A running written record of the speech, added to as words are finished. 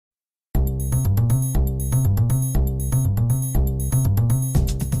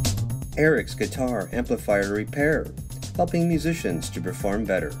Eric's Guitar Amplifier Repair, helping musicians to perform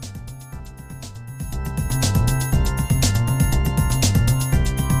better.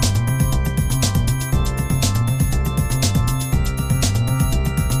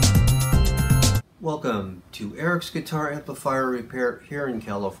 Welcome to Eric's Guitar Amplifier Repair here in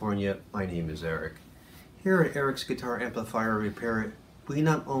California. My name is Eric. Here at Eric's Guitar Amplifier Repair, we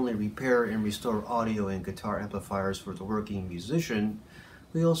not only repair and restore audio and guitar amplifiers for the working musician,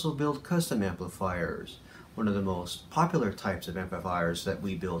 we also build custom amplifiers. One of the most popular types of amplifiers that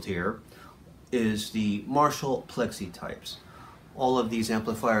we build here is the Marshall Plexi types. All of these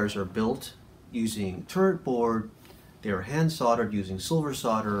amplifiers are built using turret board. They are hand soldered using silver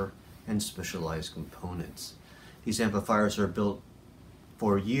solder and specialized components. These amplifiers are built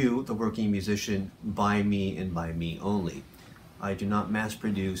for you, the working musician, by me and by me only. I do not mass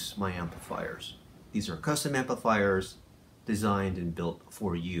produce my amplifiers. These are custom amplifiers designed and built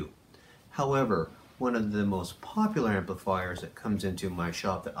for you. However, one of the most popular amplifiers that comes into my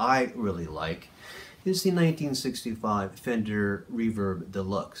shop that I really like is the 1965 Fender Reverb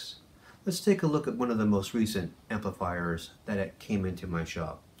Deluxe. Let's take a look at one of the most recent amplifiers that came into my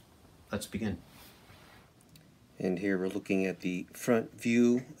shop. Let's begin. And here we're looking at the front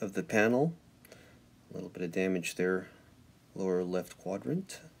view of the panel. A little bit of damage there, lower left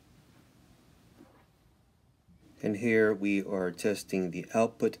quadrant. And here we are testing the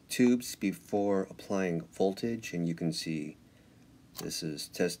output tubes before applying voltage, and you can see this is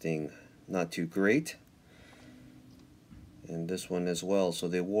testing not too great. And this one as well, so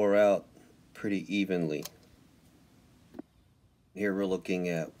they wore out pretty evenly. Here we're looking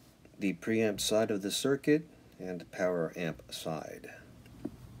at the preamp side of the circuit and the power amp side.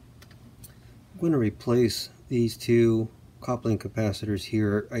 I'm going to replace these two coupling capacitors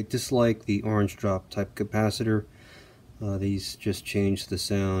here. I dislike the orange drop type capacitor. These just change the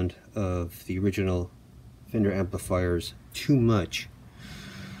sound of the original Fender amplifiers too much.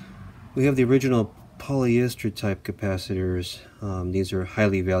 We have the original polyester type capacitors. These are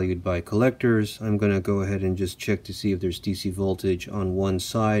highly valued by collectors. I'm going to go ahead and just check to see if there's DC voltage on one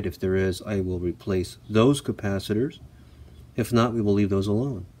side. If there is, I will replace those capacitors. If not, we will leave those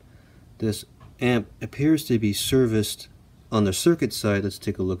alone. This amp appears to be serviced on the circuit side. Let's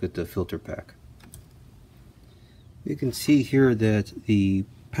take a look at the filter pack. You can see here that the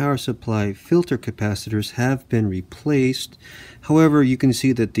power supply filter capacitors have been replaced. However, you can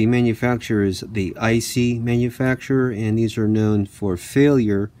see that the manufacturer is the IC manufacturer, and these are known for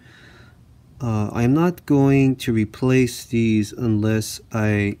failure. I'm not going to replace these unless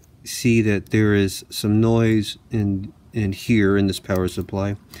I see that there is some noise in here in this power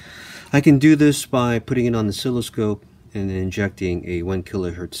supply. I can do this by putting it on the oscilloscope and injecting a 1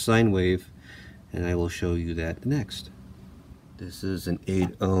 kilohertz sine wave, and I will show you that next. This is an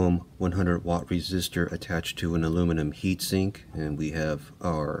 8 ohm 100 watt resistor attached to an aluminum heatsink, and we have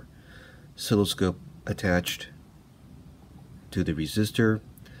our oscilloscope attached to the resistor.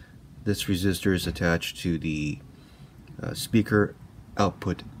 This resistor is attached to the speaker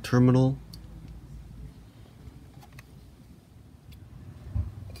output terminal.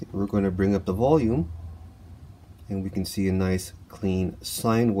 Okay, we're going to bring up the volume, and we can see a nice clean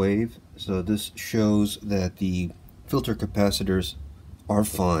sine wave. So this shows that the filter capacitors are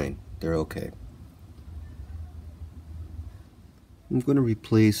fine. They're okay. I'm going to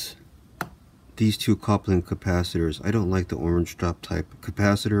replace these two coupling capacitors. I don't like the orange drop type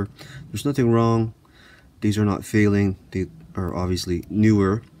capacitor. There's nothing wrong. These are not failing. They are obviously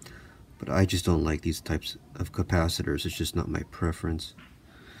newer, but I just don't like these types of capacitors. It's just not my preference.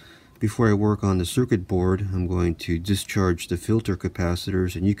 Before I work on the circuit board, I'm going to discharge the filter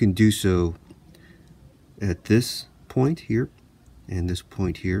capacitors, and you can do so at this point here and this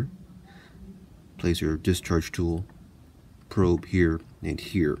point here. Place your discharge tool probe here and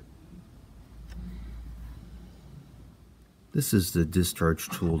here. This is the discharge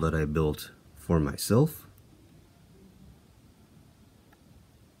tool that I built for myself.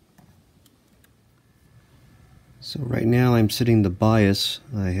 So right now I'm setting the bias.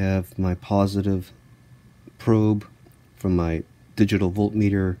 I have my positive probe from my digital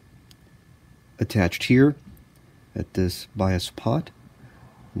voltmeter attached here at this bias pot,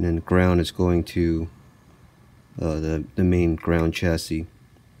 and then ground is going to the main ground chassis,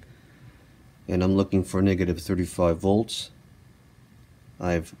 and I'm looking for negative 35 volts.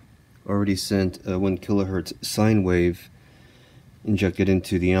 I've already sent a 1 kilohertz sine wave injected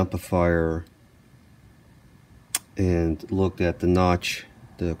into the amplifier and looked at the notch,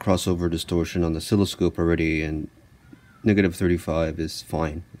 the crossover distortion on the oscilloscope already, and negative 35 is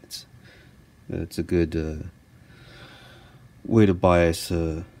fine. It's a good way to bias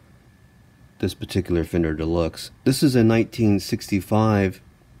this particular Fender Deluxe. This is a 1965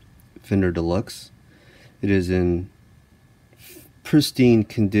 Fender Deluxe. It is in pristine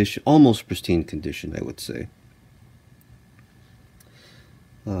condition, almost pristine condition, I would say.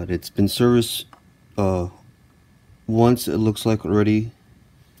 It's been serviced once, it looks like, already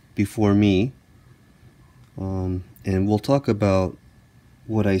before me. And we'll talk about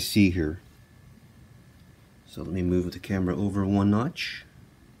what I see here. So let me move the camera over one notch.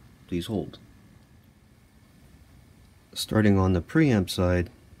 Please hold. Starting on the preamp side,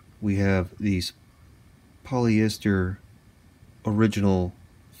 we have these polyester original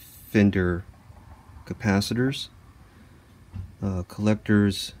Fender capacitors.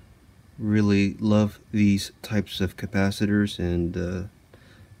 Collectors really love these types of capacitors, and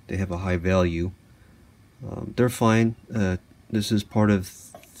they have a high value. They're fine. This is part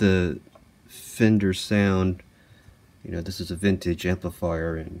of the Fender sound. You know, this is a vintage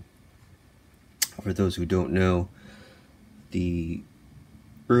amplifier, and for those who don't know, the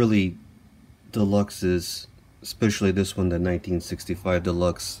early Deluxes, especially this one, the 1965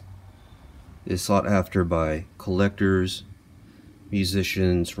 Deluxe, is sought after by collectors,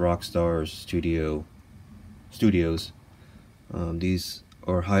 musicians, rock stars, studios. These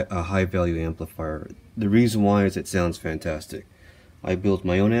are a high value amplifier. The reason why is it sounds fantastic. I built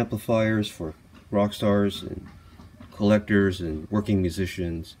my own amplifiers for rock stars and collectors and working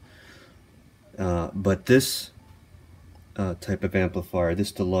musicians, but this type of amplifier,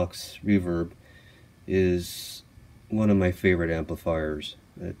 this Deluxe Reverb, is one of my favorite amplifiers.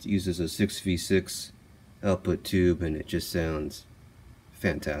 It uses a 6V6 output tube, and it just sounds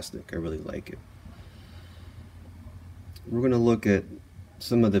fantastic. I really like it. We're going to look at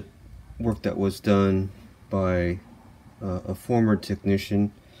some of the work that was done by a former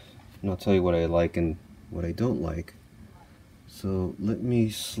technician, and I'll tell you what I like and what I don't like. So let me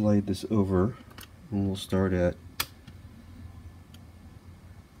slide this over, and we'll start at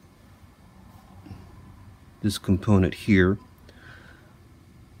this component here.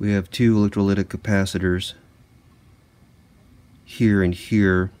 We have two electrolytic capacitors here and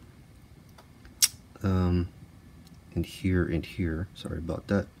here, and here and here. Sorry about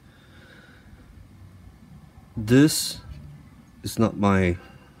that. This is not my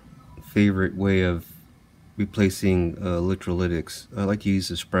favorite way of replacing electrolytics. I like to use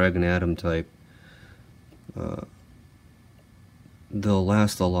the Sprague and Adam type. They'll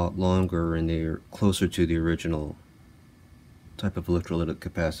last a lot longer, and they're closer to the original type of electrolytic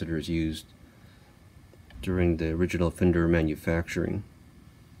capacitors used during the original Fender manufacturing.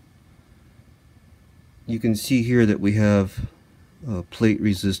 You can see here that we have plate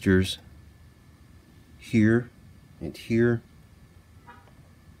resistors here and here.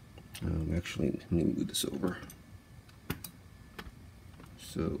 Actually, let me move this over.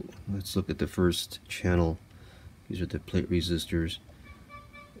 So let's look at the first channel. These are the plate resistors.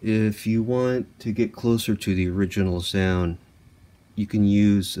 If you want to get closer to the original sound, you can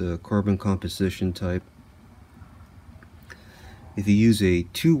use a carbon composition type. If you use a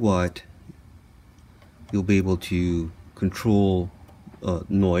 2-watt, you'll be able to control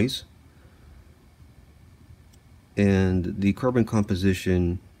noise. And the carbon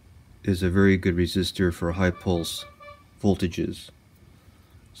composition is a very good resistor for high pulse voltages.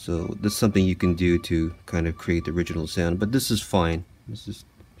 So that's something you can do to kind of create the original sound, but this is fine. There's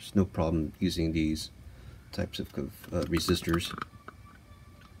no problem using these types of resistors.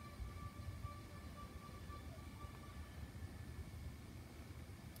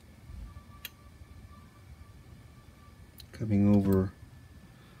 Coming over,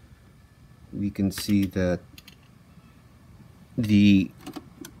 we can see that the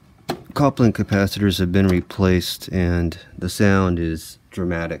coupling capacitors have been replaced, and the sound is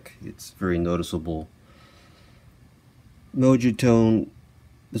dramatic. It's very noticeable. Mojitone,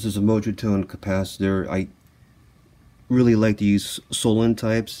 this is a Mojitone capacitor. I really like to use Solon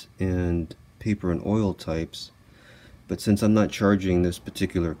types and paper and oil types, but since I'm not charging this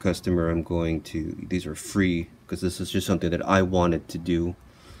particular customer, I'm going to, these are free, because this is just something that I wanted to do,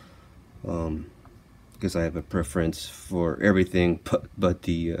 because I have a preference for everything but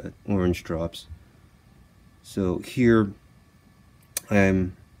the orange drops. So here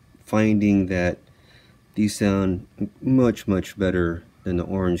I'm finding that these sound much better than the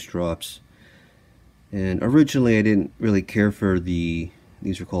orange drops. And originally I didn't really care for these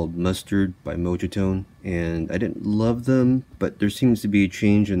are called Mustard by Mojitone, and I didn't love them, but there seems to be a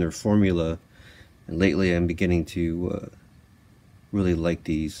change in their formula, and lately I'm beginning to really like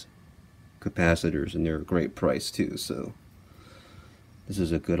these capacitors, and they're a great price too. So this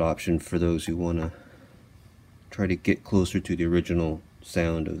is a good option for those who want to try to get closer to the original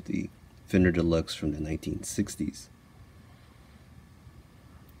sound of the Fender Deluxe from the 1960s.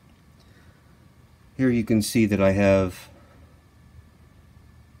 Here you can see that I have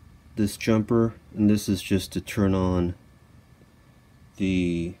this jumper, and this is just to turn on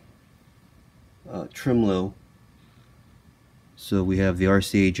the tremolo. So we have the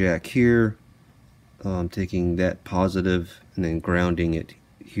RCA jack here, taking that positive and then grounding it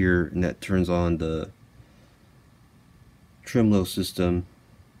here, and that turns on the tremolo system.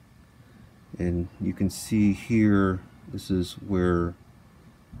 And you can see here, this is where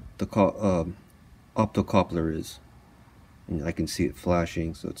the optocoupler is, and I can see it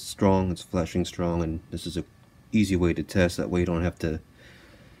flashing, so it's strong, it's flashing strong, and this is a easy way to test. That way you don't have to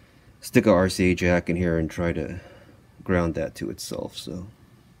stick a RCA jack in here and try to ground that to itself. So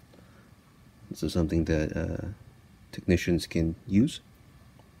this is something that technicians can use.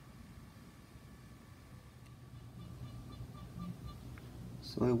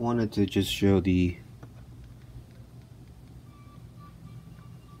 So I wanted to just show the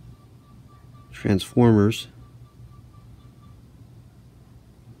transformers.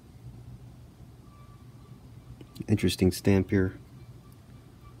 Interesting stamp here.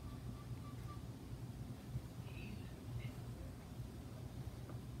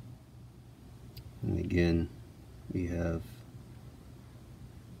 And again, we have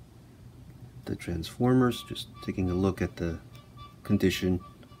the transformers, just taking a look at the condition.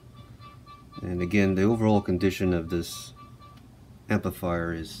 And again, the overall condition of this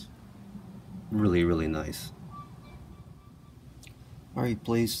amplifier is really, really nice. I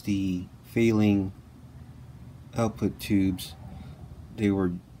replaced the failing output tubes. They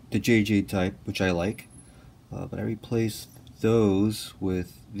were the JJ type, which I like, but I replaced those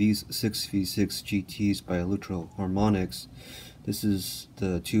with these 6v6 GTs by Electroharmonics. This is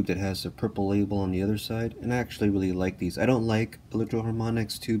the tube that has the purple label on the other side, and I actually really like these. I don't like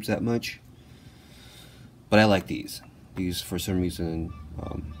Electroharmonics tubes that much, but I like these. These, for some reason,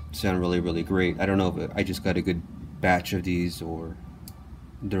 sound really, really great. I don't know if I just got a good batch of these or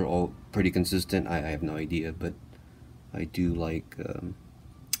they're all pretty consistent. I have no idea, but I do like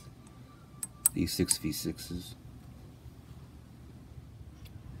these 6v6s.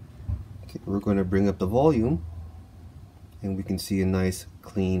 Okay, we're going to bring up the volume, and we can see a nice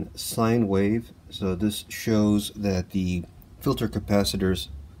clean sine wave. So this shows that the filter capacitors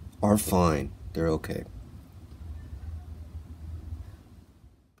are fine. They're okay.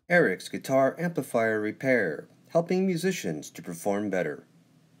 Eric's Guitar Amplifier Repair, helping musicians to perform better.